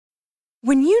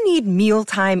When you need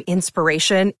mealtime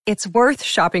inspiration, it's worth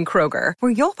shopping Kroger,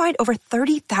 where you'll find over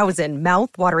 30,000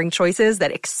 mouth-watering choices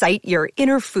that excite your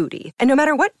inner foodie. And no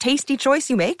matter what tasty choice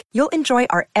you make, you'll enjoy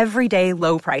our everyday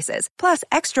low prices, plus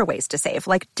extra ways to save,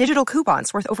 like digital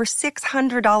coupons worth over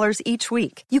 $600 each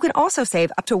week. You can also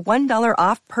save up to $1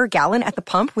 off per gallon at the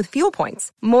pump with fuel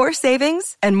points. More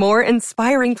savings and more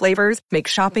inspiring flavors make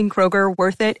shopping Kroger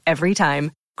worth it every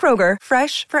time. Kroger,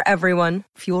 fresh for everyone.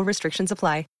 Fuel restrictions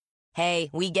apply. Hey,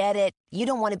 we get it. You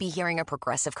don't want to be hearing a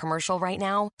Progressive commercial right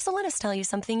now, so let us tell you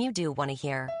something you do want to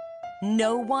hear.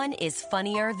 No one is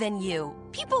funnier than you.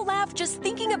 People laugh just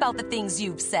thinking about the things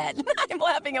you've said. I'm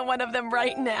laughing at one of them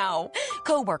right now.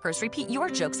 Coworkers repeat your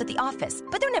jokes at the office,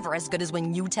 but they're never as good as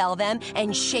when you tell them,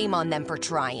 and shame on them for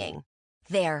trying.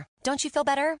 There. Don't you feel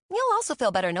better? You'll also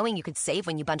feel better knowing you could save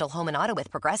when you bundle home and auto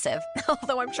with Progressive.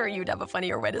 Although I'm sure you'd have a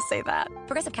funnier way to say that.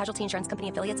 Progressive Casualty Insurance Company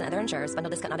affiliates and other insurers. Bundle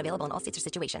discount not available in all states or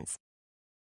situations.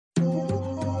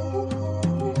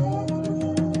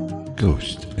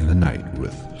 Ghost in the Night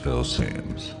with Phil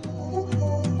Sams.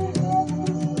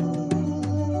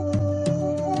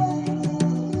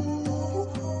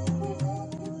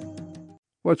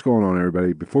 What's going on,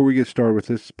 everybody? Before we get started with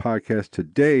this podcast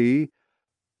today,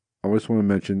 I just want to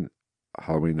mention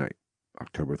Halloween night,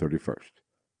 October 31st.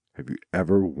 Have you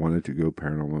ever wanted to go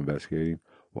paranormal investigating?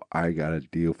 Well, I got a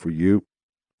deal for you.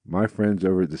 My friends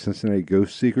over at the Cincinnati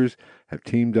Ghost Seekers have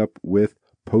teamed up with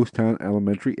Poasttown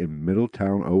Elementary in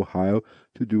Middletown, Ohio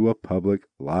to do a public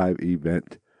live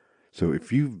event. So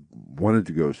if you've wanted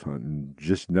to ghost hunt and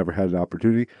just never had an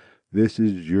opportunity, this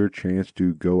is your chance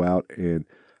to go out and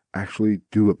actually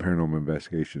do a paranormal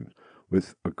investigation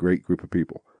with a great group of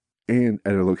people. And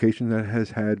at a location that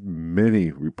has had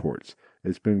many reports.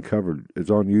 It's been covered. It's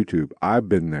on YouTube. I've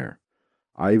been there.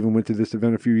 I even went to this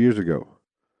event a few years ago.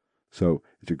 So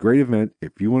it's a great event.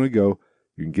 If you want to go,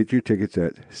 you can get your tickets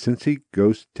at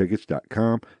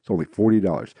cincyghosttickets.com. It's only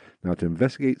 $40. Now, to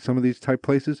investigate some of these type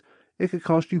places, it could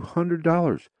cost you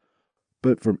 $100.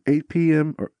 But from 8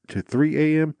 p.m. to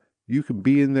 3 a.m., you can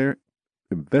be in there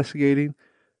investigating,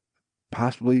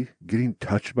 possibly getting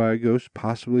touched by a ghost,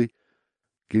 possibly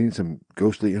getting some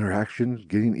ghostly interactions,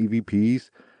 getting EVPs,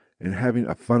 and having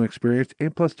a fun experience.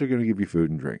 And plus, they're going to give you food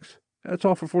and drinks. That's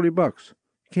all for $40. You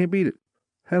can't beat it.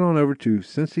 Head on over to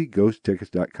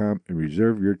cincyghosttickets.com and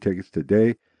reserve your tickets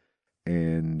today.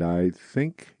 And I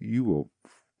think you will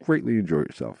greatly enjoy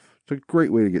yourself. It's a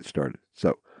great way to get started.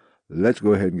 So let's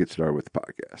go ahead and get started with the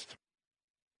podcast.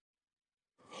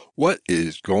 What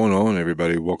is going on,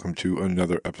 everybody? Welcome to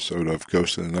another episode of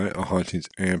Ghost in the Night, a hauntings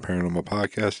and paranormal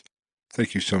podcast.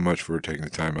 Thank you so much for taking the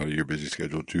time out of your busy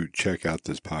schedule to check out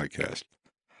this podcast.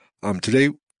 Today,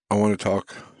 I want to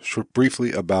talk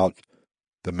briefly about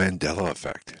the Mandela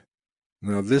effect.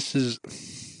 Now, this is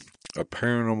a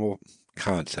paranormal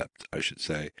concept, I should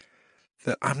say,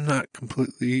 that I'm not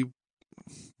completely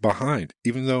behind,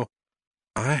 even though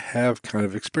I have kind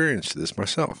of experienced this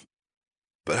myself.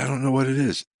 But I don't know what it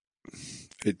is.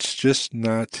 It's just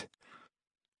not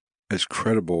as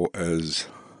credible as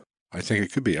I think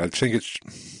it could be. I think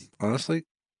it's, honestly,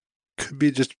 could be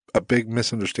just a big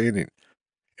misunderstanding.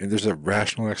 And there's a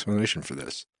rational explanation for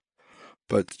this.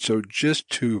 But so just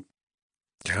to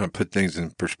kind of put things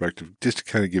in perspective, just to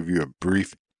kind of give you a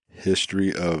brief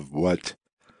history of what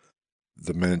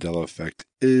the Mandela effect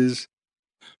is.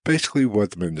 Basically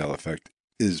what the Mandela effect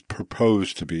is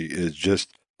proposed to be is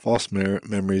just false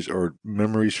memories or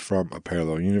memories from a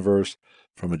parallel universe,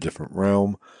 from a different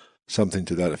realm, something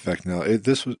to that effect. Now,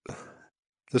 this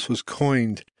was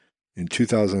coined in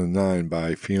 2009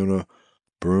 by Fiona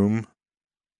Broome.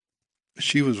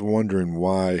 She was wondering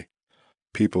why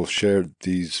people shared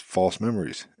these false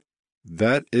memories.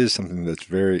 That is something that's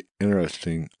very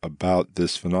interesting about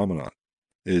this phenomenon,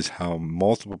 is how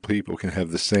multiple people can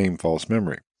have the same false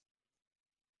memory.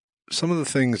 Some of the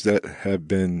things that have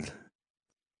been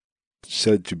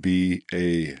said to be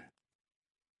a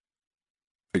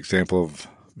example of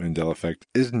Mandela effect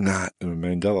is not a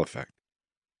Mandela effect.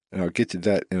 And I'll get to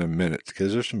that in a minute,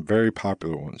 because there's some very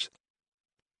popular ones.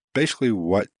 Basically,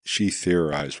 what she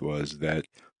theorized was that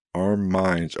our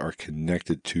minds are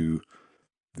connected to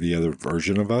the other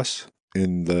version of us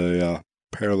in the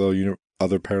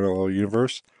other parallel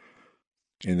universe,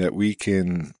 and that we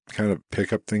can kind of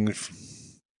pick up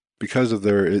things because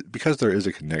there is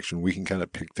a connection. We can kind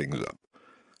of pick things up.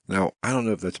 Now, I don't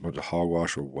know if that's a bunch of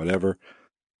hogwash or whatever,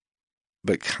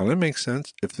 but it kind of makes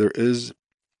sense. If there is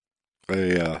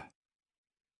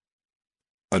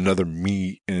another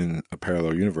me in a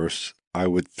parallel universe, I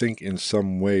would think in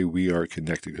some way we are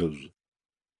connected, because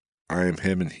I am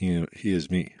him and he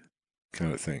is me,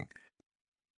 kind of thing.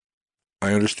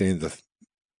 I understand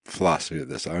philosophy of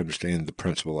this. I understand the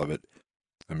principle of it.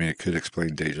 I mean, it could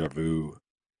explain deja vu.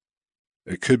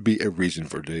 It could be a reason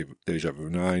for deja vu.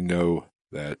 Now, I know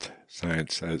that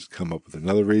science has come up with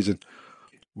another reason.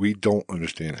 We don't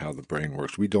understand how the brain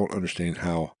works. We don't understand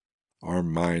how our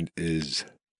mind is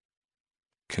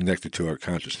connected to our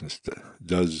consciousness.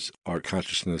 Does our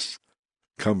consciousness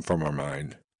come from our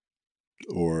mind,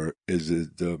 or is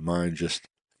it the mind just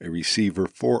a receiver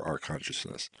for our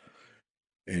consciousness?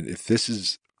 And if this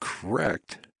is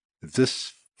correct, if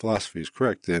this philosophy is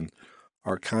correct, then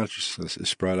our consciousness is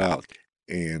spread out,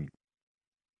 and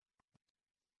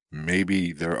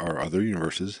maybe there are other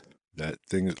universes that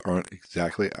things aren't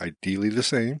exactly ideally the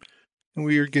same, and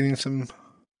we are getting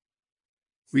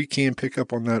we can pick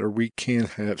up on that, or we can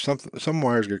have some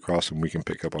wires get crossed and we can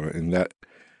pick up on it, and that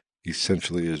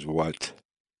essentially is what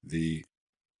the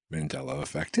Mandela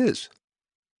effect is,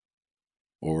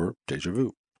 or deja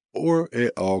vu, or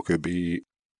it all could be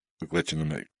a glitch in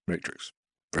the matrix.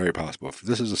 Very possible. If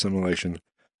this is a simulation,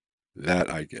 that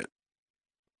I get.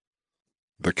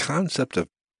 The concept of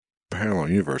parallel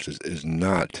universes is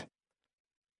not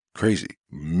crazy.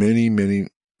 Many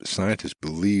scientists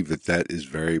believe that is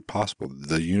very possible.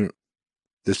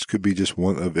 This could be just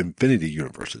one of infinity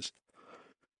universes.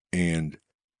 And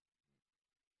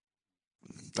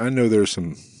I know there's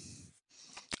some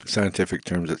scientific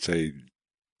terms that say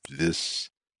this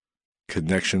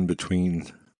connection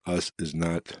between us is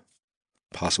not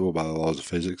possible by the laws of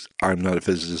physics. I'm not a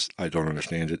physicist. I don't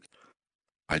understand it.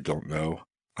 I don't know.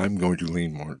 I'm going to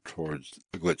lean more towards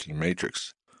the glitch in the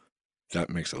matrix. That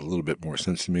makes a little bit more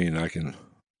sense to me, and I can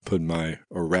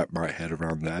wrap my head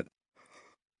around that.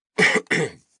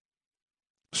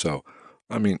 So,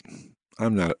 I mean,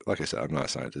 I'm not a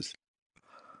scientist.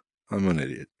 I'm an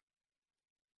idiot.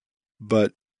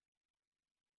 But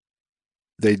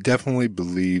they definitely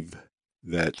believe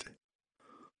that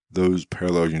those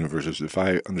parallel universes, if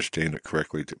I understand it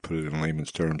correctly, to put it in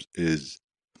layman's terms, is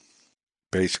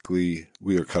basically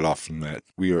we are cut off from that.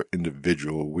 We are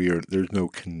individual. There's no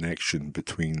connection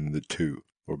between the two,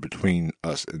 or between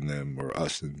us and them, or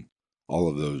us and all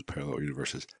of those parallel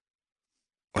universes.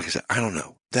 Like I said, I don't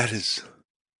know. That is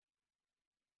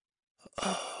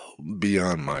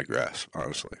beyond my grasp,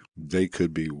 honestly. They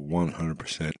could be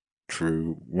 100%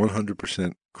 true,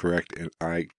 100% correct, and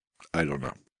I don't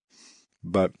know.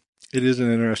 But it is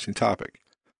an interesting topic.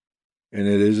 And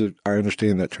I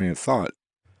understand that train of thought.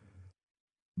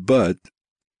 But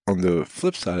on the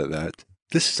flip side of that,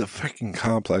 this is a freaking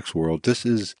complex world. This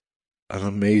is an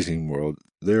amazing world.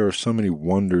 There are so many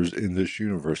wonders in this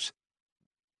universe.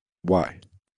 Why?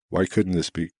 Why couldn't this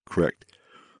be correct?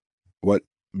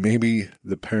 Maybe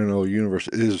the paranormal universe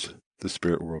is the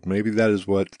spirit world. Maybe that is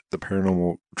what the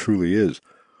paranormal truly is.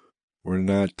 We're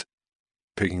not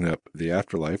picking up the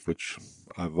afterlife, which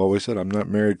I've always said I'm not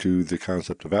married to the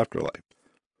concept of afterlife.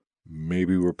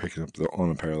 Maybe we're picking up on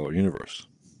a parallel universe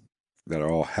that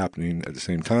are all happening at the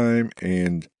same time,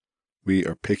 and we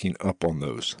are picking up on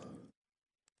those.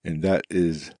 And that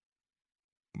is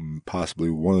possibly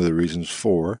one of the reasons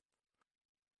for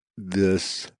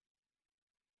this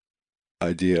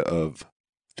idea of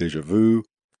deja vu.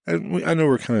 And I know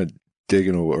we're kind of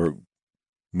digging or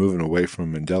moving away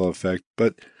from Mandela effect,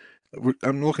 but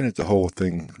I'm looking at the whole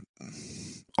thing,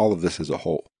 all of this as a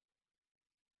whole.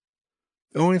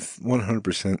 The only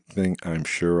 100% thing I'm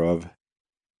sure of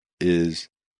is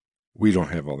we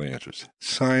don't have all the answers.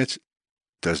 Science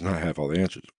does not have all the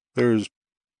answers. There's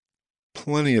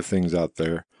plenty of things out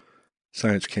there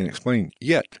science can't explain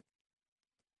yet.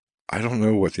 I don't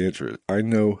know what the answer is. I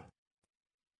know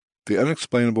the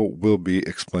unexplainable will be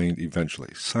explained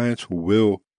eventually. Science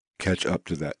will catch up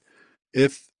to that.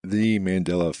 If the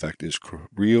Mandela effect is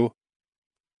real,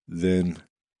 then,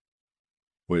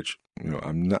 which,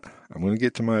 I'm going to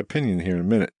get to my opinion here in a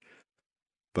minute,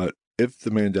 but if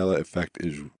the Mandela effect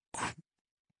is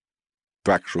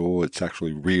factual, it's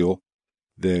actually real,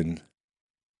 then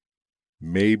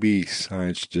maybe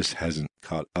science just hasn't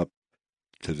caught up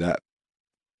to that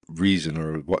reason,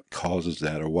 or what causes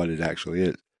that, or what it actually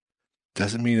is.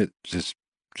 Doesn't mean it's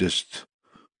just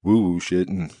woo-woo shit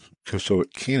and so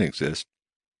it can't exist.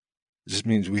 It just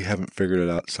means we haven't figured it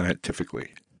out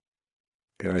scientifically.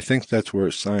 And I think that's where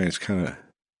science kind of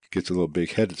gets a little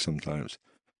big-headed sometimes.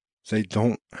 They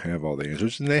don't have all the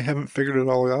answers, and they haven't figured it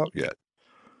all out yet.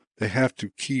 They have to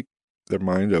keep their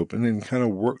mind open and kind of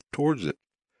work towards it.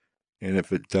 And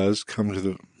if it does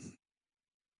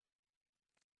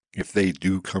if they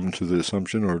do come to the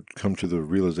assumption or come to the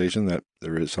realization that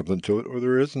there is something to it or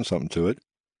there isn't something to it,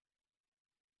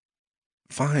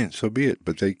 fine, so be it.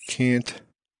 But they can't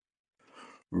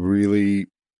really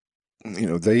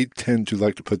they tend to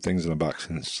like to put things in a box.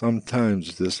 And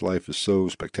sometimes this life is so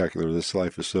spectacular, this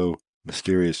life is so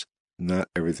mysterious, not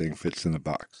everything fits in a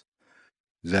box.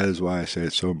 That is why I say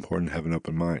it's so important to have an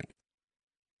open mind.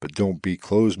 But don't be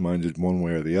closed-minded one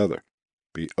way or the other.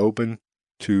 Be open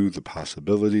to the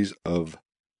possibilities of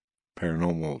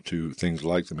paranormal, to things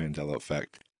like the Mandela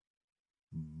effect.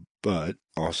 But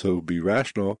also be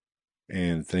rational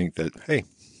and think that, hey,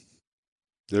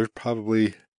 there's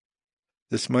probably,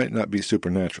 this might not be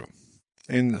supernatural.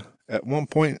 And at one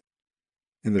point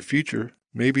in the future,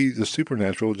 maybe the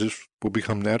supernatural just will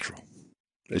become natural.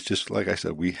 It's just, like I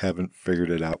said, we haven't figured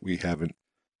it out. We haven't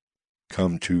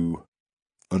come to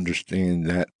understand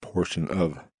that portion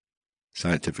of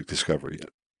scientific discovery yet.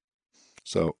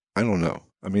 So, I don't know.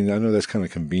 I mean, I know that's kind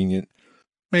of convenient.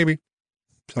 Maybe.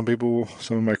 Some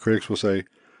of my critics will say,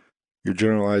 you're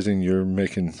generalizing, you're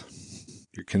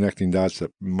connecting dots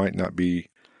that might not need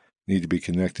to be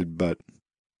connected, but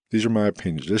these are my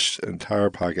opinions. This entire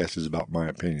podcast is about my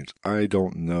opinions. I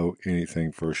don't know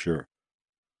anything for sure.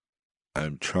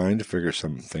 I'm trying to figure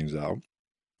some things out,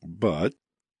 but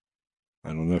I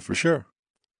don't know for sure.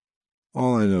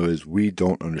 All I know is we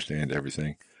don't understand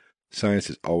everything. Science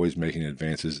is always making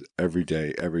advances every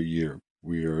day, every year.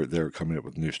 They're coming up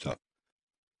with new stuff.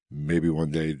 Maybe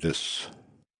one day the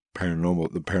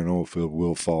paranormal field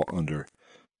will fall under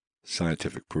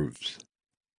scientific proofs.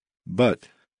 But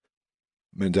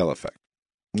Mandela effect.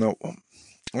 No,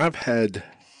 when I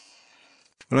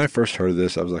first heard of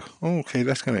this, I was like, oh, okay,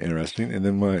 that's kind of interesting. And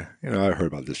then I heard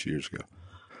about this years ago.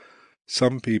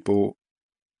 Some people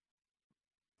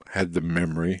had the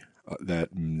memory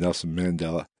that Nelson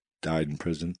Mandela died in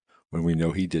prison when we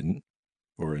know he didn't,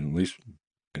 or at least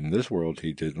in this world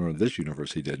he didn't, or in this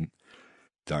universe he didn't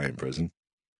die in prison.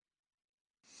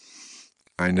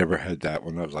 I never had that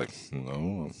one. I was like,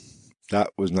 no, that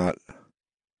was not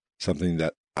something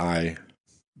that I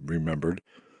remembered,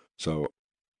 so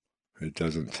it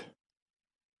doesn't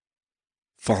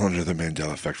fall under the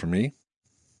Mandela effect for me.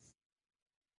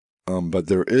 But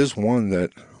there is one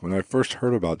that when I first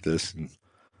heard about this, and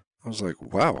I was like,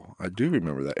 wow, I do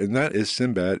remember that. And that is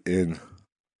Sinbad in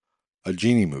a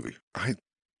genie movie. I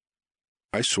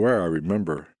swear I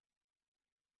remember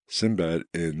Sinbad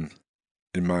in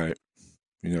my,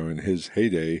 in his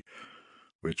heyday,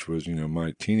 which was,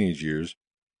 my teenage years.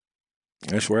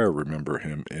 I swear I remember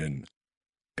him in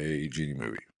a genie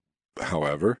movie.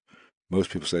 However,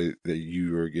 most people say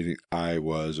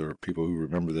that or people who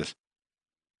remember this,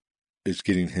 is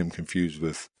getting him confused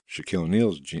with Shaquille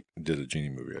O'Neal's did a genie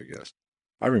movie, I guess.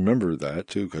 I remember that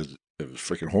too because it was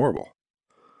freaking horrible.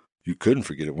 You couldn't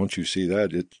forget it. Once you see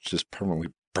that, it's just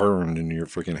permanently burned into your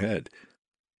freaking head.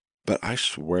 But I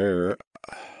swear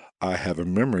I have a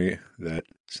memory that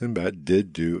Sinbad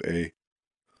did do a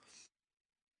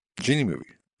genie movie.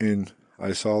 And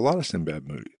I saw a lot of Sinbad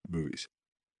movies.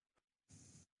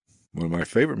 One of my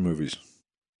favorite movies,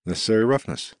 Necessary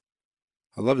Roughness.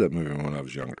 I loved that movie when I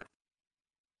was younger.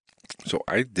 So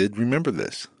I did remember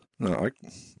this. No,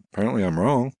 apparently I'm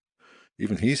wrong.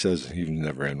 Even he says he was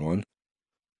never in one.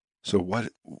 So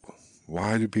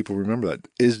why do people remember that?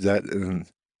 Is that an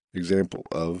example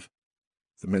of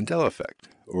the Mandela effect?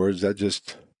 Or is that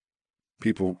just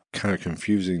people kind of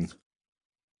confusing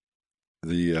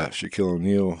the Shaquille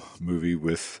O'Neal movie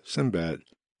with Sinbad?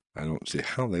 I don't see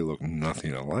how they look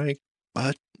nothing alike,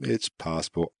 but it's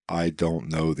possible. I don't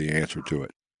know the answer to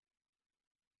it.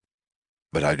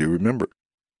 But I do remember it.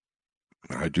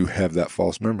 I do have that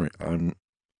false memory. I'm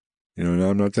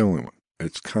not the only one.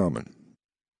 It's common.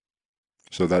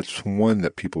 So that's one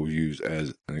that people use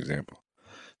as an example.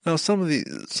 Now, some of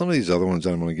these other ones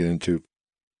I'm going to get into,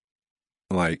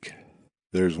 like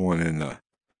there's one in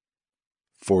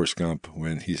Forrest Gump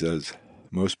when he says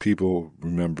most people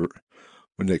remember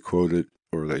when they quote it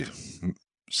or they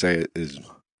say it is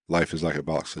life is like a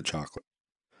box of chocolate,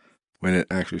 when it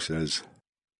actually says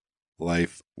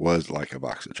life was like a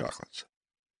box of chocolates.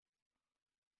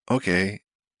 Okay,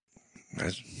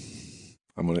 there's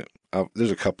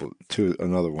a couple.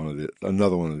 Another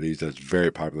one of these that's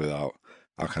very popular. That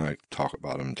I'll kind of talk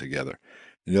about them together.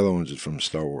 And the other one is from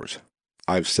Star Wars.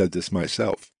 I've said this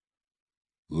myself.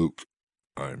 Luke,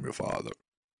 I'm your father.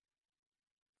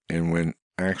 And when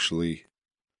actually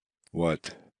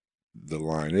what the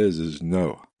line is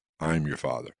no, I'm your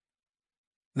father.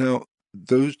 Now,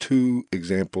 those two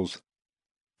examples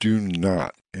do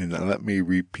not, and let me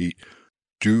repeat,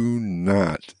 do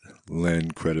not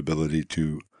lend credibility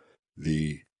to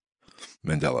the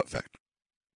Mandela effect.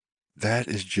 That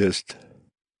is just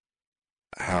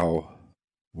how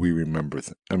we remember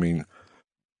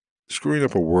screwing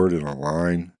up a word in a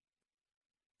line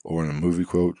or in a movie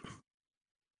quote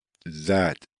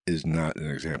that is not an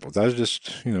example. That is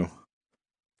just,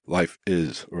 life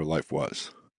is or life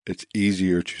was. It's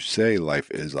easier to say life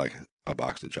is like a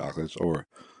box of chocolates or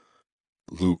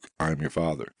Luke, I'm your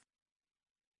father.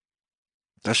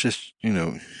 That's just,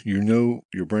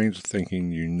 your brain's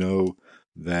thinking,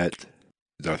 that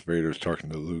Darth Vader is talking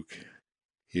to Luke.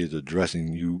 He is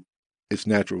addressing you. It's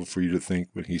natural for you to think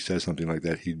when he says something like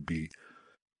that, he'd be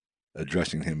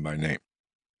addressing him by name.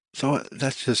 So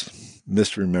that's just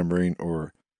misremembering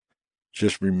or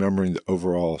just remembering the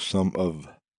overall sum of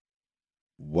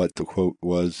what the quote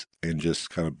was and just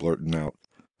kind of blurting out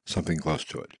something close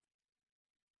to it.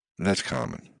 That's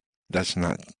common. That's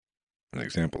not an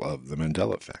example of the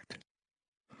Mandela effect.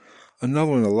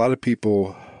 Another one, a lot of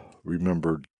people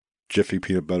remember Jiffy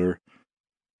peanut butter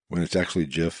when it's actually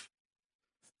Jif.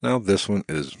 Now this one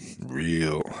is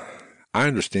real. I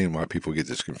understand why people get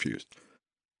this confused.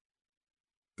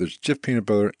 There's Jif peanut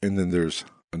butter and then there's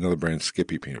another brand,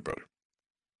 Skippy peanut butter.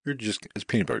 It's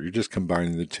peanut butter. You're just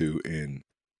combining the two and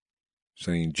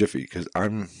saying Jiffy, because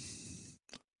I'm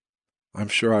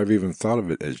sure I've even thought of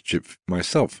it as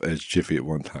myself as Jiffy at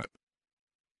one time.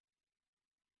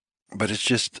 But it's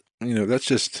just, that's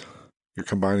just, you're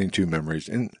combining two memories.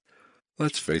 And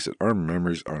let's face it, our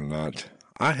memories are not,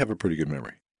 I have a pretty good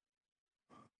memory.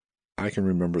 I can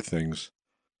remember things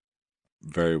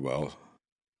very well.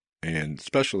 And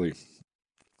especially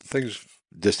things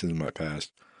distant in my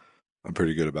past, I'm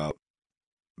pretty good about.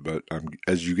 But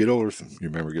as you get older,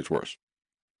 your memory gets worse.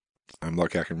 I'm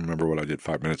lucky I can remember what I did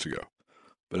 5 minutes ago.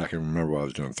 But I can remember what I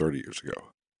was doing 30 years ago.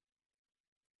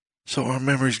 So our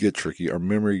memories get tricky. Our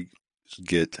memories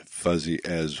get fuzzy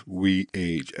as we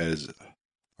age, as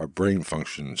our brain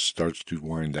function starts to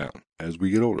wind down. As we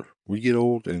get older, we get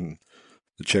old and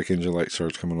the check engine light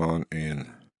starts coming on and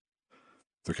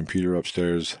the computer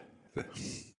upstairs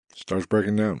starts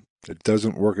breaking down. It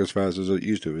doesn't work as fast as it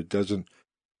used to. It doesn't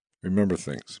remember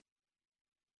things.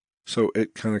 So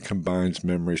it kind of combines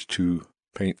memories to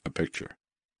paint a picture.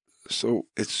 So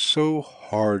it's so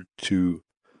hard to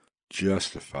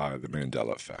justify the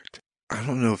Mandela effect. I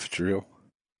don't know if it's real.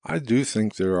 I do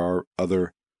think there are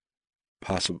the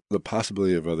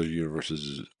possibility of other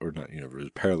universes, or not universes,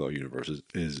 parallel universes,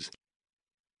 is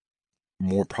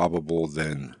more probable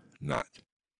than not.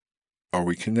 Are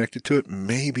we connected to it?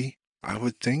 Maybe. I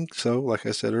would think so. Like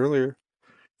I said earlier,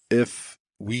 if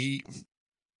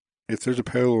there's a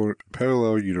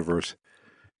parallel universe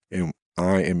and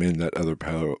I am in that other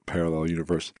parallel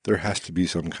universe, there has to be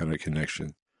some kind of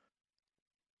connection.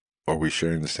 Are we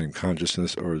sharing the same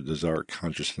consciousness, or does our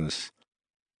consciousness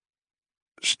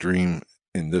stream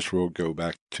in this world go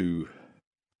back to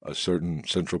a certain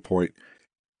central point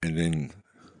and then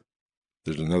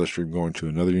there's another stream going to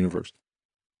another universe?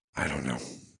 I don't know.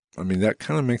 I mean, that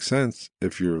kind of makes sense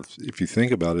if you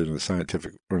think about it in a science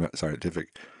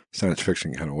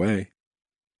fiction kind of way.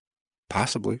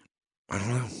 Possibly. I don't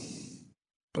know.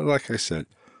 But like I said,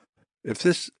 if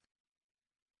this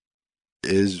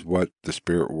is what the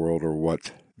spirit world or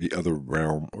what the other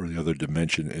realm or the other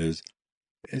dimension is,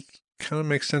 it kind of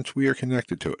makes sense we are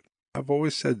connected to it. I've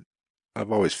always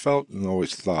felt and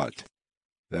always thought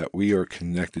that we are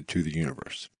connected to the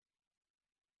universe.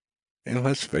 And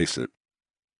let's face it,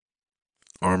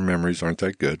 our memories aren't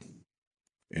that good.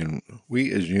 And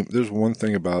there's one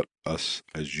thing about us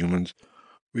as humans,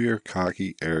 we are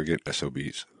cocky, arrogant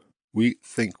SOBs. We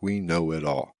think we know it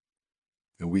all.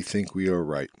 And we think we are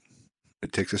right.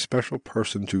 It takes a special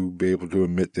person to be able to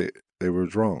admit that they were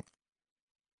wrong.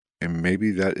 And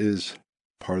maybe that is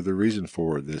part of the reason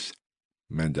for this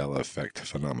Mandela effect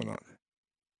phenomenon.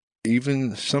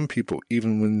 Even some people,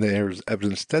 even when there's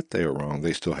evidence that they are wrong,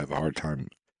 they still have a hard time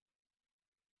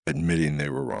admitting they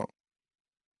were wrong.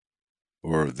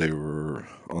 Or they were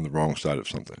on the wrong side of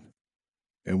something.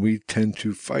 And we tend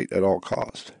to fight at all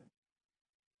costs.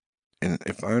 And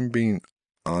if I'm being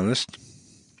honest,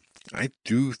 I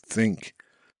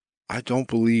don't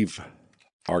believe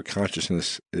our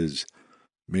consciousness is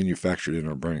manufactured in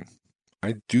our brain.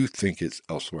 I do think it's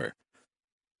elsewhere.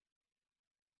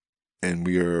 And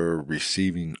we are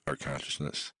receiving our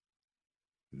consciousness.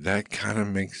 That kind of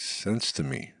makes sense to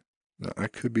me. Now, I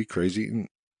could be crazy, and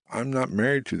I'm not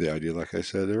married to the idea, like I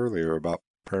said earlier, about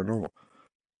paranormal.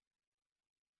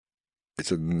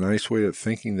 It's a nice way of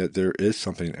thinking that there is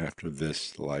something after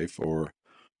this life, or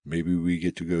maybe we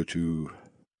get to go to,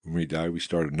 when we die, we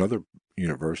start another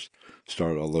universe,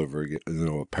 start all over again,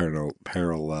 a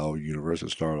parallel universe and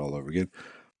start all over again.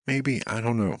 Maybe, I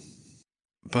don't know.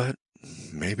 But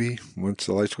maybe once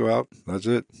the lights go out, that's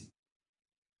it.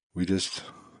 It's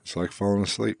like falling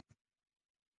asleep.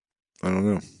 I don't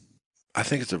know. I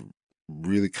think it's a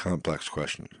really complex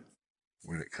question.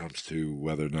 when it comes to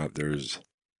whether or not there's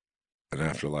an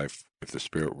afterlife, if the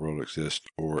spirit world exists,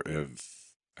 or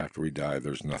if after we die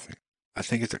there's nothing. I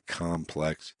think it's a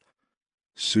complex,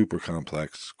 super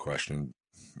complex question,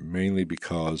 mainly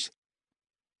because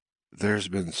there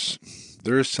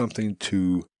is something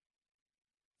to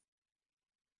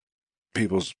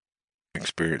people's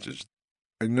experiences.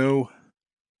 I know,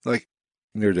 like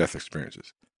near-death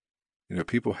experiences.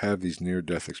 People have these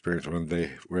near-death experiences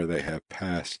where they have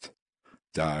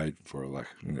died for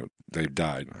they've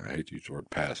died. I hate to use the word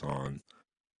pass on.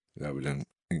 That would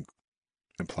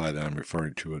imply that I'm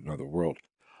referring to another world.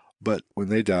 But when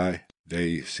they die,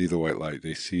 they see the white light,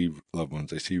 they see loved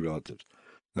ones, they see relatives.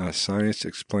 Now, science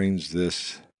explains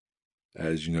this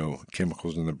as,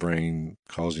 chemicals in the brain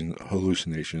causing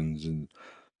hallucinations, and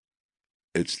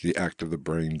it's the act of the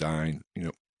brain dying.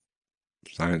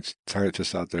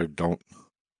 Scientists out there, don't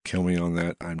kill me on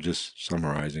that. I'm just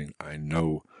summarizing. I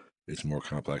know it's more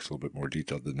complex, a little bit more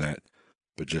detailed than that,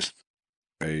 but just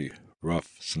a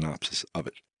rough synopsis of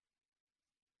it.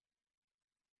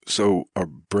 So our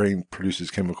brain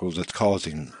produces chemicals that's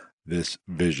causing this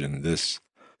vision, this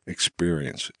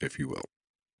experience, if you will.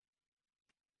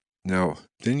 Now,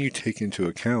 then you take into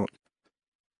account,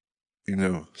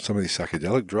 some of these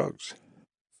psychedelic drugs.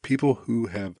 People who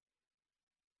have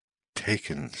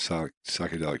taken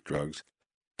psychedelic drugs,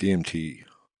 DMT,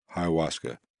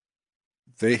 ayahuasca,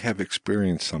 they have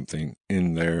experienced something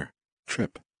in their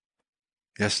trip.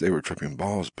 Yes, they were tripping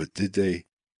balls, but did they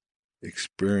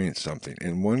experience something?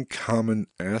 And one common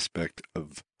aspect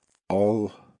of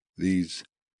all these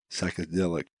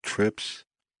psychedelic trips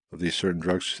of these certain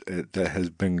drugs that has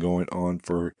been going on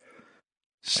for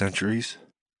centuries,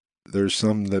 there's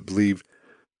some that believe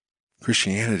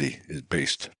Christianity is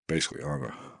based basically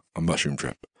on a mushroom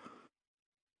trip.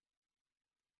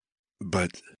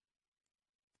 But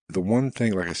the one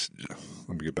thing, let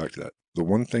me get back to that. The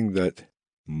one thing that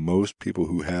most people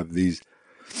who have these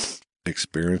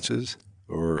experiences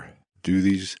or do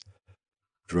these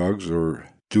drugs or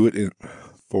do it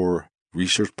for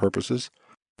research purposes,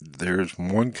 there's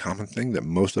one common thing that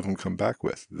most of them come back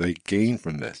with. They gain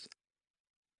from this.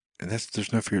 And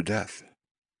there's no fear of death.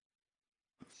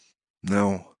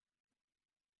 Now,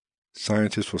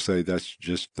 scientists will say that's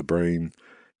just the brain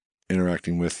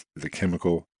interacting with the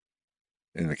chemical,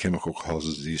 and the chemical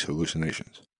causes these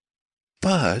hallucinations.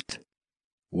 But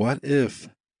what if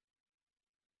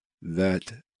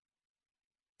that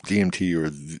DMT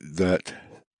or that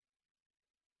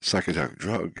psychedelic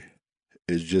drug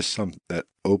is just something that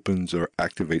opens or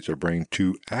activates our brain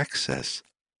to access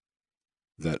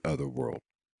that other world,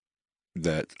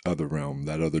 that other realm,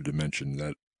 that other dimension,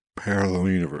 that parallel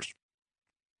universe,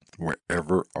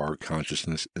 wherever our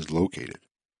consciousness is located?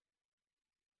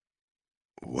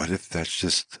 What if that's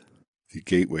just the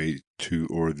gateway to,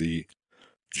 or the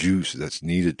juice that's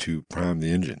needed to prime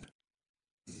the engine?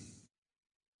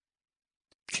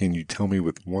 Can you tell me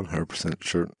with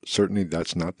 100% certainty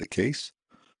that's not the case?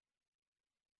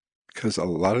 Because a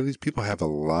lot of these people have a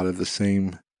lot of the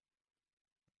same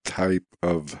type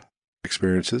of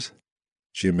experiences,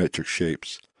 geometric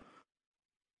shapes,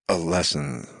 a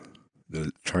lesson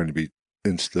that's trying to be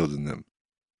instilled in them,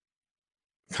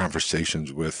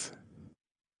 conversations with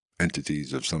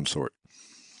entities of some sort.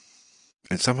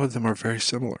 And some of them are very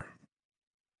similar.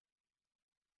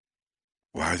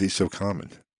 Why are these so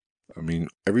common? I mean,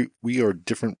 we are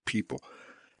different people.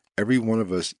 Every one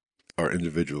of us are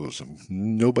individuals.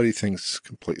 Nobody thinks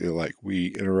completely alike.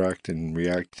 We interact and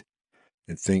react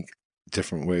and think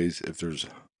different ways. If there's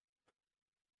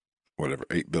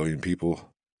 8 billion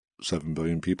people, 7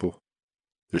 billion people,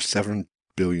 there's 7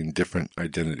 billion different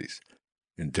identities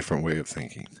and different way of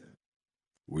thinking.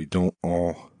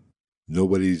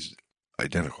 Nobody's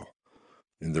identical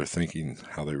in their thinking,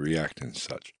 how they react and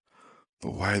such.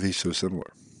 But why are these so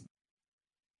similar?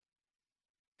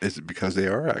 Is it because they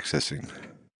are accessing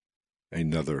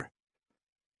another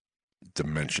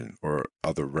dimension or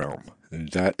other realm?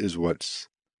 And that DMT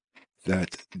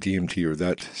or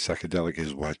that psychedelic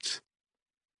is what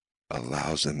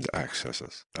allows them to access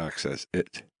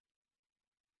it.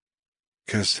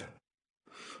 Because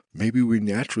maybe we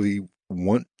naturally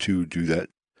want to do that.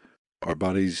 Our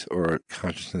bodies or our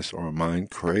consciousness or our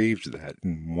mind craves that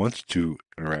and wants to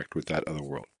interact with that other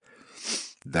world.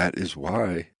 That is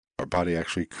why our body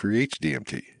actually creates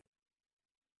DMT.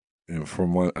 And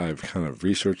from what I've kind of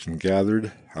researched and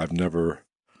gathered, I've never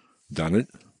done it,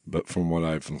 but from what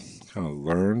I've kind of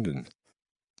learned, and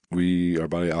our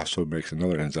body also makes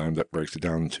another enzyme that breaks it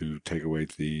down to take away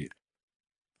the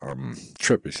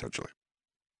trip, essentially.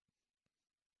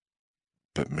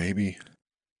 But maybe,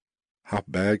 How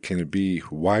bad can it be?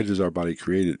 Why does our body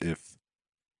create it if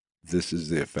this is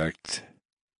the effect?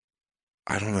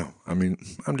 I don't know. I mean,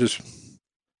 I'm just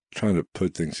trying to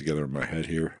put things together in my head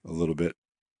here a little bit.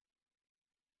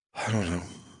 I don't know.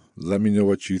 Let me know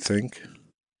what you think.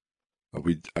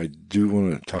 I do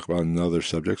want to talk about another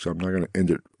subject, so I'm not going to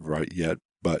end it right yet,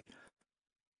 but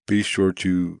be sure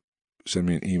to send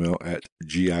me an email at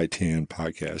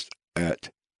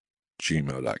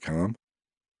gitnpodcast@gmail.com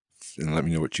and let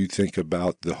me know what you think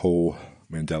about the whole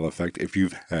Mandela effect. If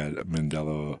you've had a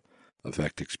Mandela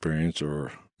effect experience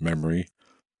or memory,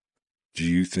 do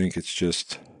you think it's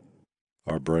just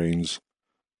our brains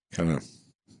kind of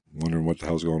wondering what the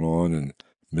hell's going on and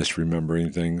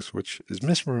misremembering things? Which is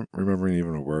misremembering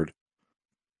even a word?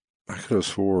 I could have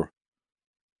swore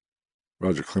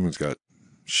Roger Clemens got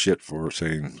shit for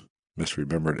saying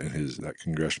misremembered in that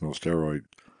congressional steroid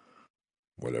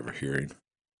whatever hearing.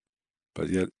 But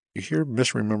yet you hear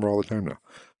misremember all the time now.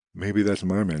 Maybe that's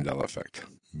my Mandela effect.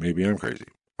 Maybe I'm crazy.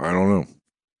 I don't know.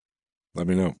 Let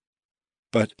me know.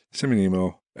 But send me an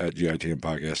email at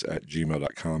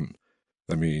gitnpodcast@gmail.com.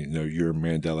 Let me know your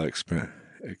Mandela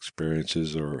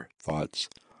experiences or thoughts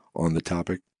on the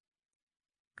topic.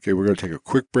 Okay, we're going to take a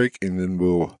quick break and then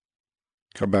we'll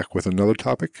come back with another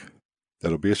topic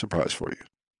that'll be a surprise for you.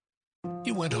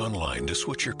 You went online to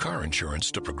switch your car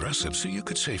insurance to Progressive so you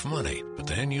could save money. But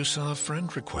then you saw a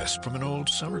friend request from an old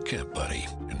summer camp buddy.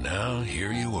 And now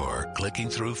here you are, clicking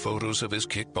through photos of his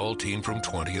kickball team from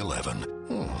 2011.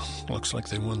 Looks like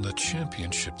they won the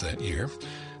championship that year.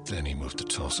 Then he moved to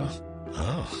Tulsa.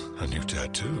 Oh, a new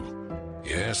tattoo.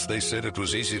 Yes, they said it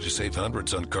was easy to save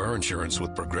hundreds on car insurance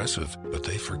with Progressive, but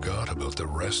they forgot about the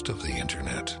rest of the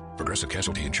internet. Progressive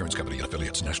Casualty Insurance Company and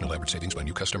affiliates. National average savings by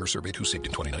new customer surveyed who saved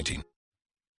in 2019.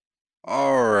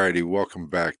 Alrighty, welcome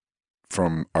back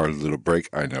from our little break.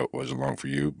 I know it wasn't long for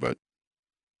you, but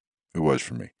it was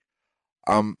for me.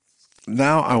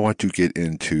 Now I want to get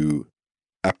into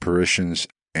apparitions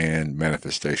and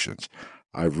manifestations.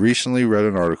 I've recently read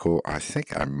an article. I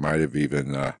think I might have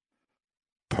even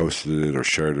posted it or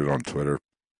shared it on Twitter,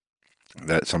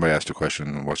 that somebody asked a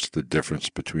question, what's the difference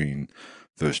between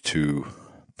those two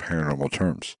paranormal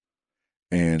terms?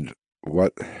 And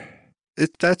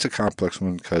that's a complex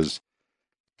one because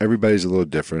everybody's a little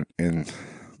different. And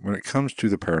when it comes to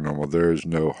the paranormal, there is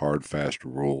no hard, fast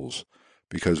rules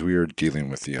because we are dealing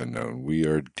with the unknown. We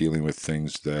are dealing with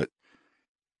things that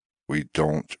we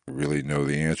don't really know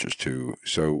the answers to.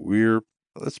 So we're,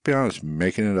 let's be honest,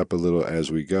 making it up a little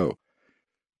as we go.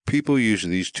 People use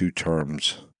these two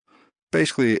terms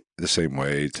basically the same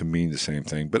way to mean the same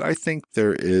thing, but I think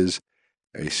there is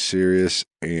a serious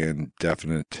and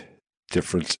definite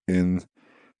difference in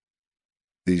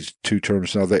these two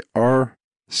terms. Now, they are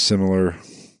similar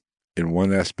in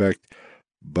one aspect,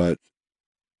 but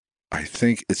I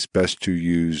think it's best to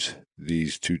use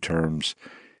these two terms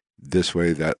this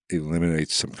way. That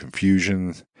eliminates some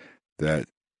confusion, that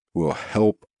will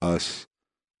help us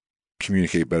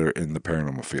communicate better in the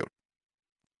paranormal field.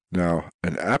 Now,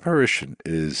 an apparition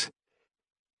is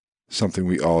something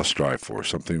we all strive for,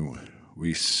 something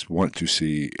we want to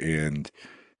see, and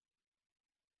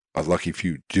a lucky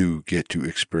few do get to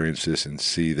experience this and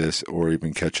see this or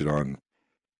even catch it on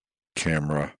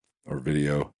camera or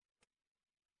video.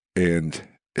 And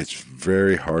it's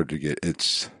very hard to get.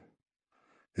 It's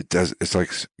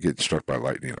like getting struck by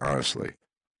lightning, honestly.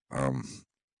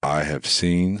 I have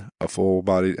seen a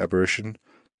full-bodied apparition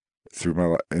through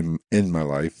my in my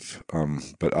life,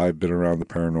 but I've been around the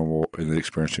paranormal and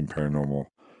experiencing paranormal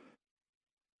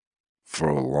for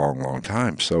a long, long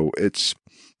time. So it's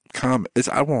common.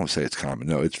 I won't say it's common.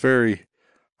 No, it's very.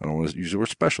 I don't want to use the word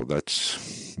special.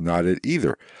 That's not it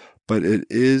either. But it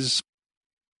is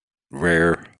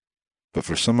rare. But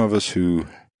for some of us who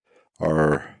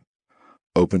are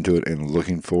open to it and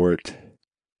looking for it,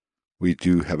 we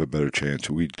do have a better chance.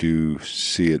 We do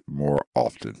see it more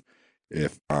often,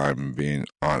 if I'm being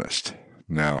honest.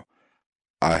 Now,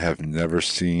 I have never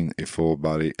seen a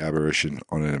full-body apparition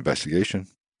on an investigation.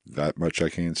 That much I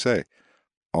can say.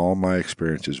 All my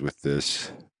experiences with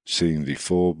this, seeing the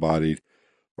full-bodied,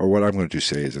 or what I'm going to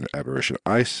say is an apparition.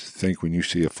 I think when you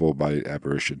see a full-bodied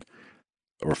apparition,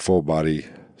 or full-body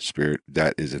spirit,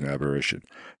 that is an apparition.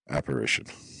 Apparition.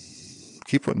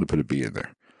 Keep wanting to put a B in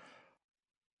there.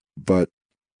 But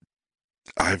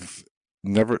I've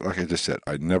never, like I just said,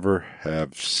 I never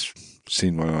have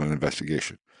seen one on an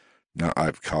investigation. Now,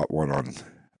 I've caught one on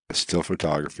a still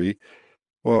photography.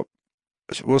 Well,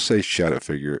 we'll say shadow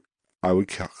figure. I would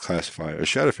classify a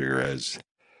shadow figure as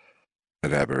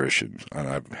an apparition, and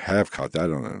I have caught that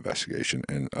on an investigation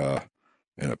in a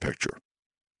picture.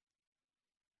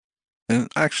 And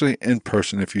actually, in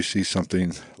person, if you see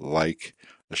something like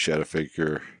a shadow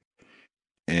figure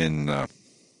in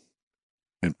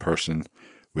person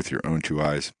with your own two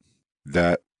eyes,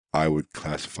 that I would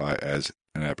classify as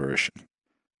an apparition.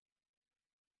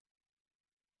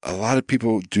 A lot of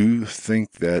people do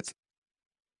think that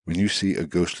when you see a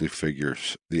ghostly figure,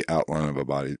 the outline of a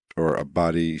body or a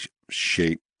body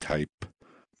shape type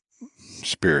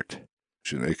spirit,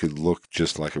 it could look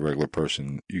just like a regular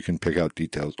person. You can pick out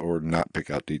details or not pick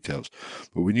out details.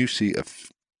 But when you see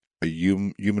a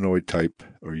humanoid type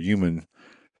or human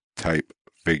type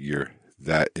figure,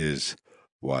 that is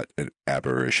what an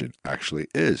apparition actually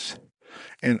is.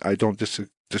 And I don't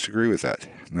disagree with that.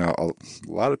 Now, a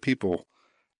lot of people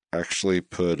actually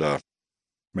put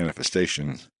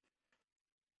manifestation,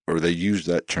 or they use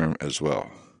that term as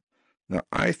well. Now,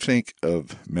 I think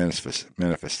of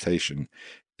manifestation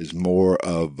is more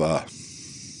of how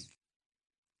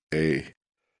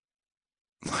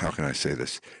can I say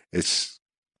this? It's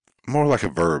more like a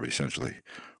verb, essentially.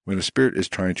 When a spirit is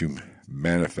trying to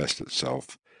manifest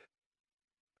itself,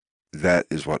 that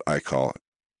is what I call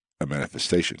a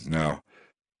manifestation. Now,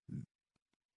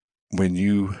 when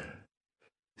you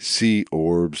see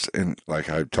orbs, and like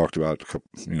I talked about,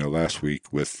 last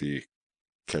week with the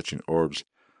catching orbs,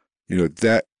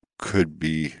 that could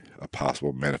be a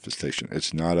possible manifestation.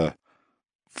 It's not a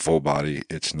full body.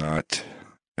 It's not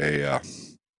a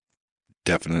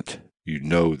definite.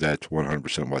 That's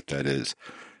 100% what that is.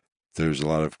 There's a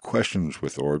lot of questions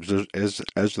with orbs,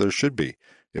 as there should be,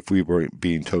 if we were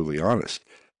being totally honest.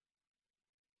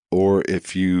 Or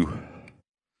if you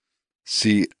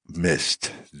see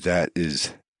mist, that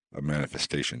is a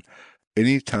manifestation.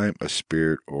 Anytime a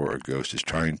spirit or a ghost is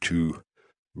trying to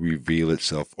reveal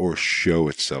itself or show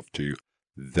itself to you,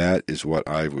 that is what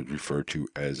I would refer to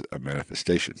as a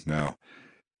manifestation. Now,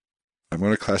 I'm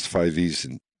going to classify these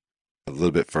in a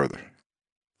little bit further.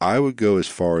 I would go as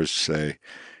far as say,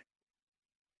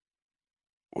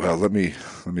 well, let me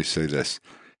say this.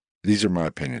 These are my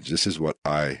opinions. This is what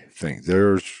I think.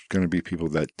 There's going to be people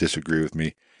that disagree with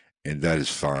me, and that is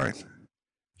fine.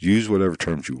 Use whatever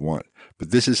terms you want.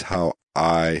 But this is how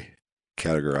I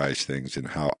categorize things and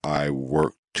how I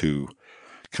work to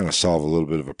kind of solve a little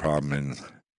bit of a problem and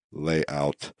lay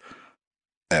out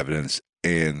evidence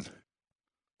and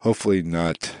hopefully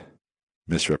not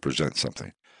misrepresent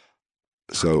something.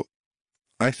 So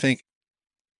I think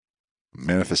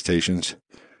manifestations,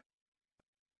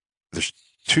 there's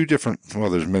many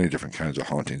different kinds of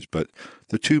hauntings, but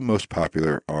the two most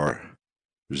popular are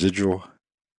residual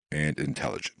and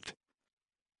intelligent.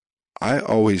 I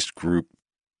always group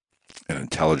an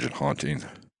intelligent haunting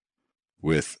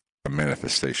with a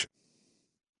manifestation.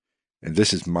 And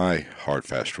this is my hard,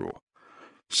 fast rule.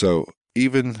 So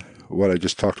even what I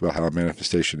just talked about, how a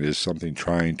manifestation is something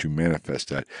trying to manifest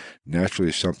that, naturally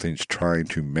if something's trying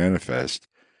to manifest,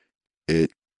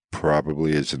 it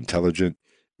probably is intelligent.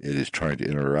 It is trying to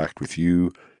interact with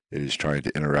you. It is trying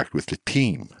to interact with the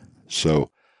team. So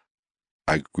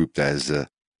I group that as a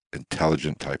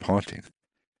intelligent type haunting.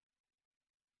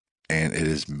 And it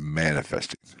is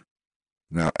manifesting.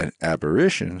 Now, an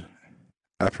apparition,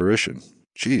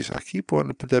 geez, I keep wanting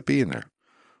to put that B in there.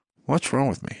 What's wrong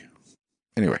with me?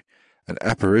 Anyway, an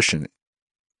apparition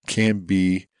can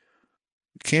be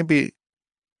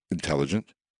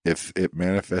intelligent if it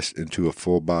manifests into a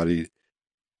full-bodied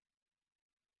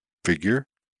figure,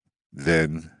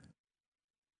 then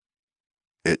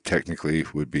it technically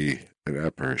would be an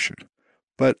apparition.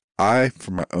 But I,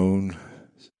 for my own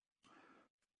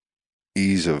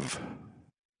ease of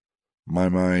my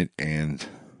mind and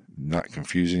not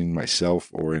confusing myself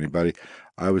or anybody,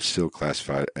 I would still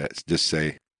classify it as just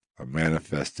say a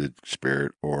manifested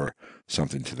spirit or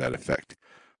something to that effect.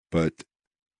 But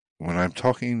when I'm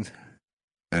talking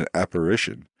an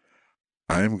apparition,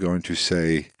 I'm going to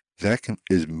say that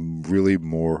is really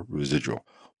more residual,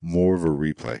 more of a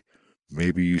replay.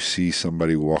 Maybe you see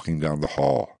somebody walking down the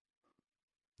hall,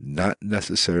 not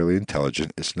necessarily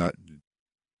intelligent. It's not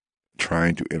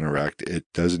trying to interact. It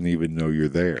doesn't even know you're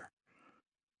there.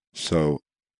 So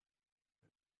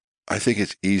I think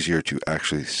it's easier to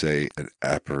actually say an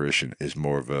apparition is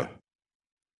more of a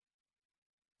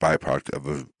byproduct of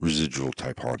a residual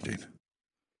type haunting.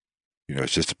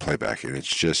 It's just a playback, and it's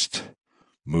just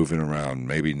moving around,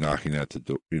 maybe knocking at the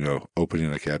door,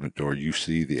 opening a cabinet door. You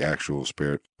see the actual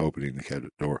spirit opening the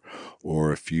cabinet door.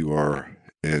 Or if you are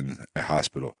in a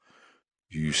hospital,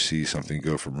 you see something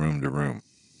go from room to room.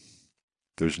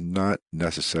 There's not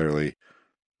necessarily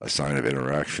a sign of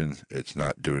interaction. It's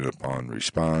not doing it upon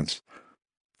response.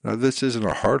 Now, this isn't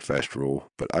a hard, fast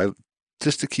rule, but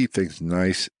just to keep things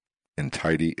nice and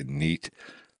tidy and neat,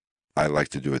 I like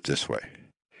to do it this way.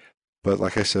 But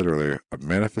like I said earlier, a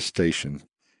manifestation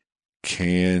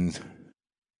can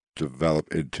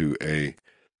develop into a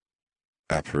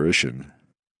apparition,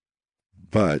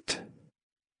 but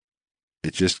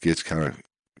it just gets kind of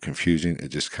confusing. It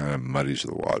just kind of muddies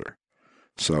the water.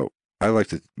 So I like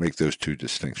to make those two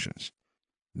distinctions.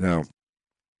 Now,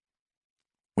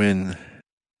 when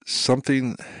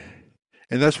something,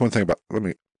 and that's one thing about, let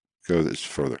me go this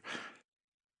further.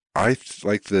 I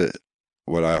like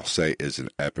what I'll say is an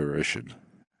apparition.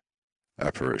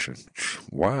 Apparition.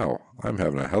 Wow, I'm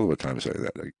having a hell of a time saying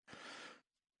that. It's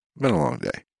been a long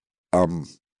day.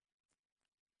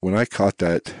 When I caught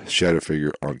that shadow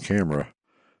figure on camera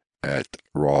at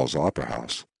Rawls Opera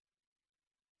House,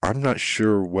 I'm not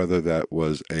sure whether that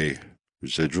was a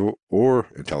residual or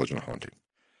intelligent haunting.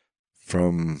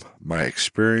 From my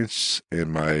experience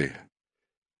and my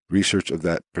research of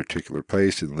that particular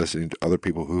place and listening to other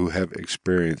people who have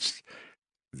experienced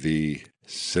the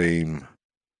same,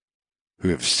 who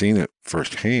have seen it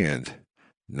firsthand,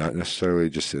 not necessarily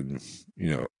just in,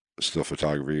 still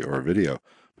photography or video,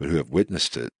 but who have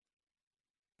witnessed it,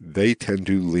 they tend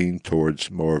to lean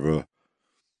towards more of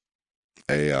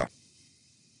drawing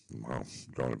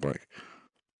a blank,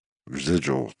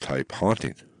 residual type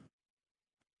haunting.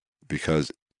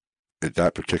 Because at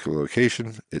that particular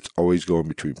location, it's always going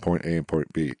between point A and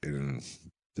point B. In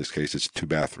this case, it's 2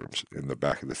 bathrooms in the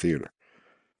back of the theater.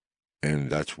 And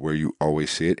that's where you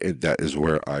always see it. And that is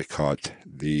where I caught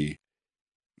the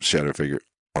shadow figure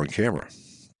on camera.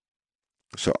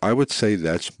 So I would say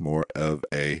that's more of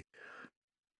a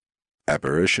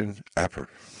apparition. Wow,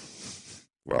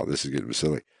 this is getting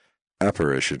silly.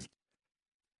 Apparition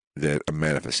than a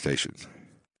manifestation.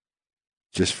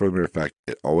 Just for the mere fact,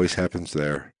 it always happens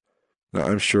there. Now,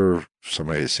 I'm sure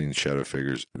somebody has seen shadow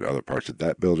figures in other parts of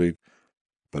that building,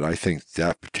 but I think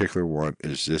that particular one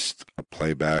is just a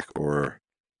playback or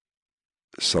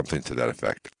something to that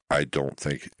effect. I don't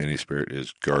think any spirit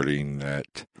is guarding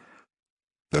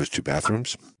those 2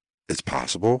 bathrooms. It's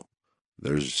possible.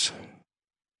 There's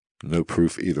no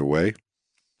proof either way.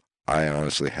 I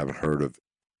honestly haven't heard of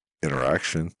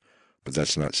interaction, but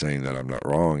that's not saying that I'm not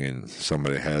wrong and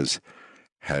somebody has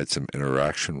had some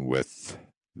interaction with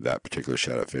that particular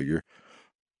shadow figure.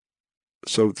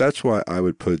 So that's why I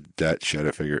would put that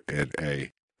shadow figure in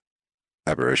a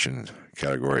apparition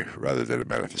category rather than a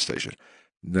manifestation.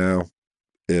 Now,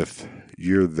 if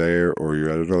you're there or you're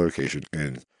at another location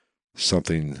and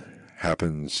something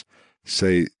happens,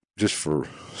 say, just for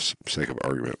sake of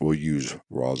argument, we'll use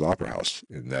Rawls Opera House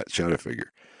in that shadow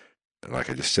figure. And like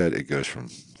I just said, it goes from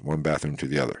one bathroom to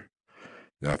the other.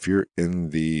 Now, if you're in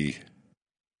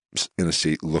a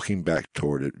seat looking back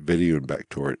toward it, videoing back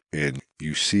toward it, and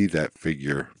you see that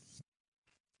figure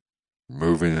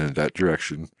moving in that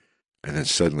direction and then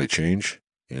suddenly change,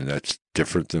 and that's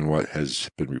different than what has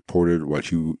been reported,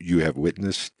 what you have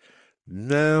witnessed,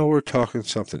 now we're talking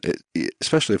something.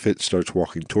 Especially if it starts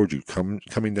walking towards you,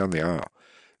 coming down the aisle,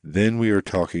 then we are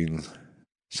talking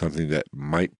something that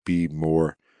might be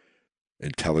more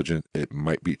intelligent. It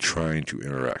might be trying to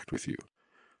interact with you.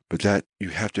 But that, you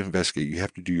have to investigate. You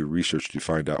have to do your research to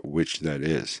find out which that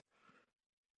is.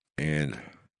 And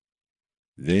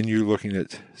then you're looking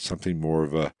at something more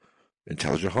of a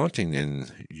intelligent haunting,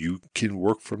 and you can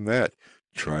work from that.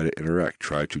 Try to interact.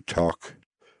 Try to talk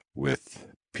with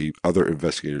other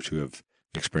investigators who have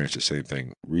experienced the same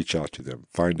thing. Reach out to them.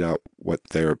 Find out what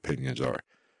their opinions are.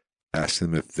 Ask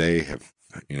them if they have,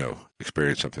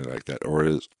 experienced something like that, or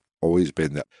it has always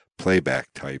been that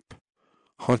playback type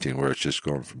haunting where it's just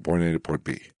going from point A to point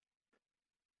B.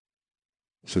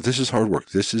 So this is hard work.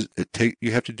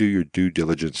 You have to do your due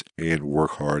diligence and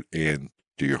work hard and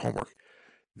do your homework.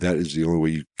 That is the only way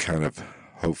you kind of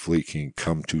hopefully can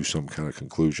come to some kind of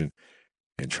conclusion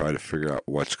and try to figure out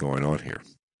what's going on here.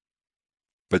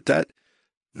 But that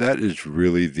is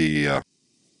really the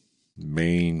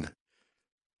main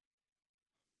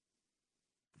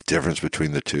difference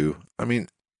between the two. I mean,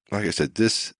 like I said,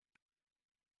 this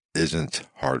isn't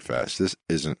hard fast. This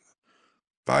isn't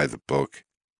by the book.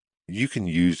 You can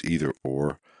use either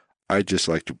or. I just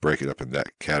like to break it up in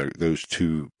that category.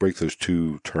 Break those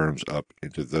two terms up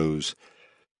into those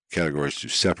categories to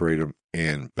separate them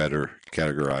and better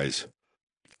categorize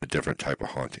a different type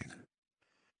of haunting.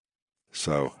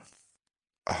 So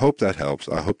I hope that helps.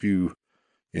 I hope you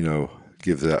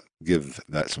give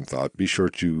that some thought. Be sure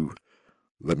to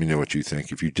let me know what you think.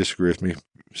 If you disagree with me,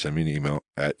 send me an email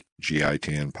at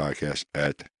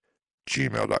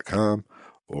gitanpodcast@gmail.com.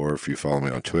 Or if you follow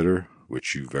me on Twitter,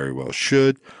 which you very well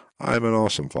should, I'm an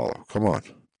awesome follow. Come on.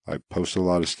 I post a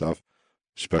lot of stuff.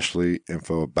 especially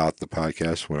info about the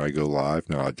podcast when I go live.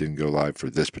 Now, I didn't go live for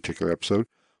this particular episode,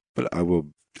 but I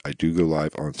do go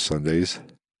live on Sundays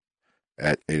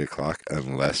at 8 o'clock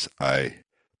unless I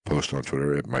post on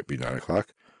Twitter. It might be 9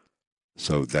 o'clock.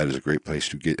 So that is a great place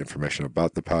to get information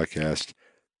about the podcast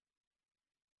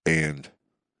and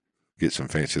get some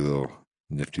fancy little,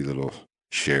 nifty little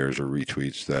shares or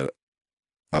retweets that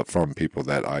from people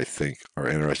that I think are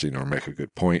interesting or make a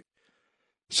good point.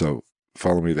 So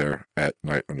follow me there at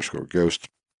night_ghost.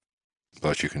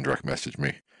 But you can direct message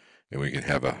me and we can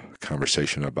have a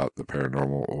conversation about the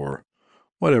paranormal or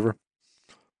whatever.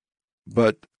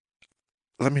 But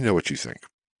let me know what you think.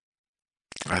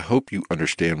 I hope you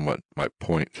understand what my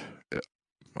point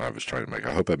I was trying to make.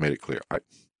 I hope I made it clear.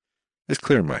 It's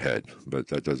clear in my head, but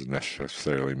that doesn't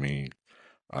necessarily mean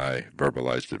I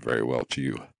verbalized it very well to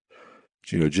you.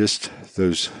 Just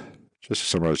to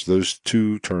summarize, those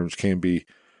two terms can be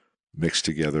mixed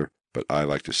together, but I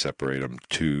like to separate them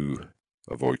to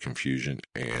avoid confusion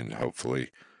and hopefully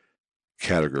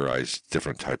categorize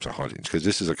different types of hauntings, because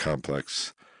this is a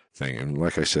complex thing. And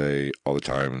like I say all the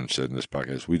time and said in this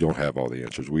podcast, we don't have all the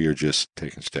answers. We are just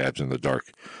taking stabs in the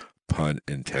dark, pun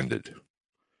intended.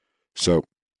 So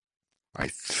I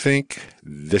think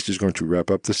this is going to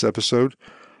wrap up this episode.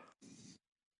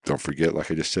 Don't forget,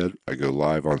 like I just said, I go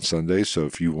live on Sundays. So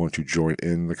if you want to join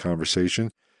in the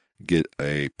conversation, get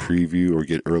a preview or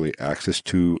get early access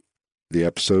to the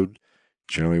episode.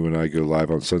 Generally, when I go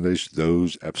live on Sundays,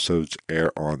 those episodes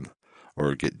air on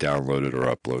or get downloaded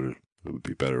or uploaded. It would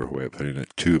be a better way of putting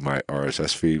it, to my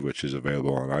RSS feed, which is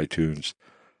available on iTunes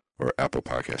or Apple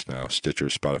Podcasts now, Stitcher,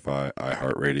 Spotify,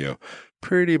 iHeartRadio,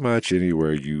 pretty much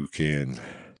anywhere you can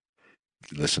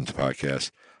listen to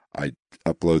podcasts. I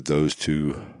upload those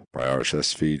to my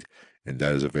RSS feed, and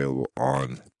that is available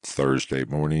on Thursday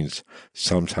mornings.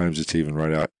 Sometimes it's even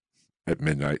right out at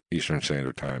midnight Eastern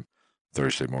Standard Time,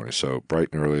 Thursday morning. So bright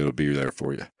and early, it'll be there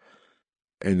for you.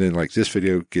 And then like this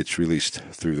video gets released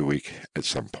through the week at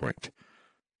some point.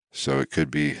 So it could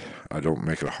be, I don't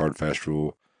make it a hard, fast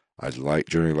rule. I'd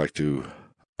generally like to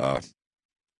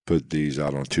put these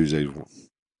out on Tuesday,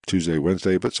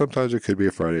 Wednesday, but sometimes it could be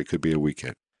a Friday, it could be a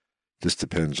weekend. This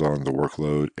depends on the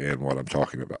workload and what I'm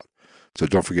talking about. So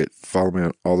don't forget, follow me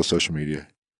on all the social media.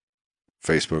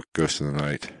 Facebook, Ghost of the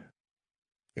Night.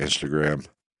 Instagram,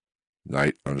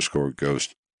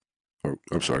 Ghost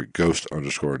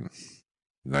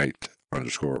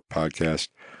 _night_podcast,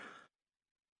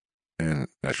 and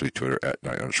actually Twitter at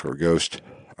night_ghost.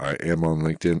 I am on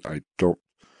LinkedIn. I don't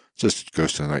just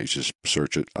Ghost of the Night. You just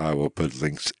search it. I will put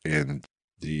links in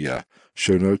the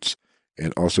show notes,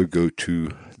 and also go to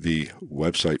the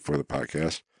website for the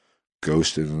podcast,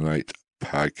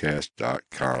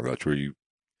 ghostinthenight.podcast.com. That's where you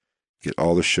get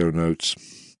all the show notes.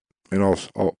 And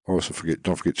also don't forget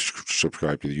to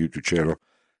subscribe to the YouTube channel.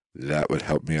 That would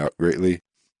help me out greatly.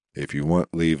 If you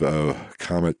want, leave a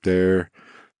comment there,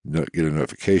 get a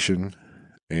notification,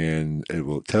 and it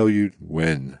will tell you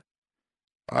when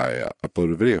I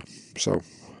upload a video. So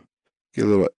get a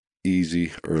little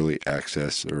easy early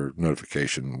access or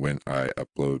notification when I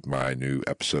upload my new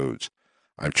episodes.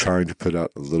 I'm trying to put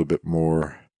out a little bit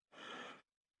more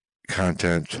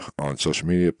content on social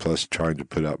media, plus trying to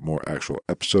put out more actual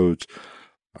episodes.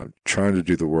 I'm trying to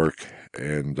do the work,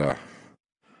 and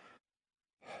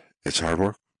it's hard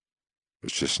work.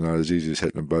 It's just not as easy as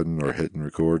hitting a button or hitting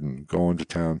record and going to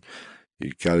town.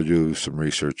 You got to do some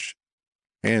research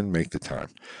and make the time.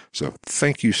 So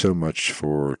thank you so much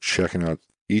for checking out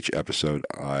each episode.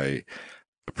 I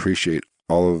appreciate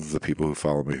all of the people who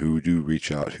follow me, who do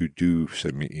reach out, who do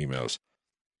send me emails.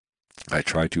 I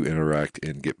try to interact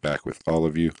and get back with all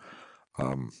of you.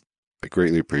 I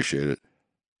greatly appreciate it,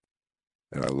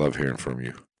 and I love hearing from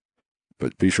you.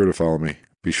 But be sure to follow me.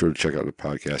 Be sure to check out the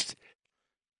podcast.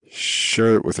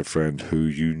 Share it with a friend who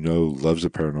you know loves the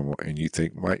paranormal and you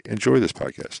think might enjoy this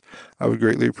podcast. I would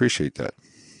greatly appreciate that.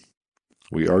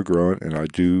 We are growing, and I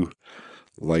do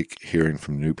like hearing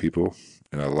from new people,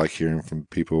 and I like hearing from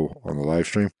people on the live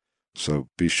stream. So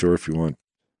be sure, if you want,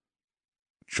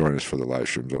 join us for the live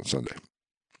streams on Sunday.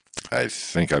 I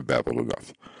think I've babbled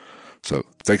enough. So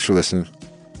thanks for listening.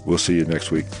 We'll see you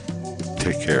next week.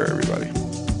 Take care, everybody.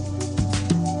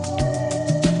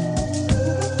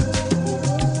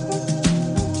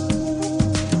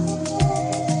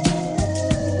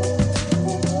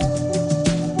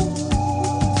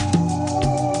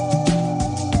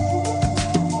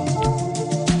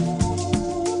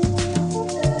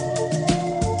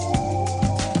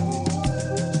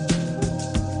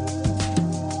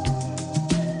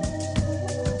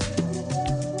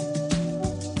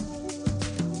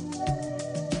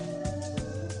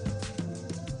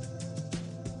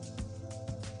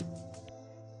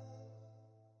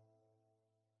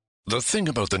 The thing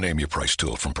about the Name Your Price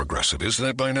tool from Progressive is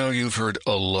that by now you've heard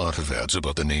a lot of ads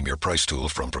about the Name Your Price tool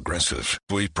from Progressive.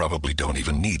 We probably don't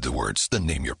even need the words, the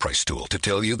Name Your Price tool, to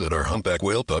tell you that our Humpback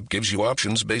Whale Pup gives you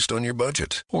options based on your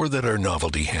budget, or that our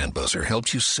novelty hand buzzer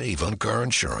helps you save on car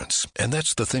insurance. And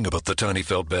that's the thing about the tiny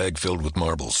felt bag filled with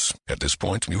marbles. At this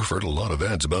point, you've heard a lot of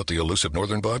ads about the elusive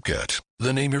northern bobcat.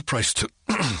 The Name Your Price tool,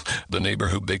 the neighbor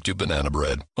who baked you banana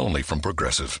bread, only from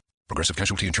Progressive. Progressive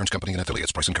Casualty Insurance Company and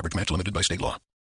Affiliates. Price and coverage match limited by state law.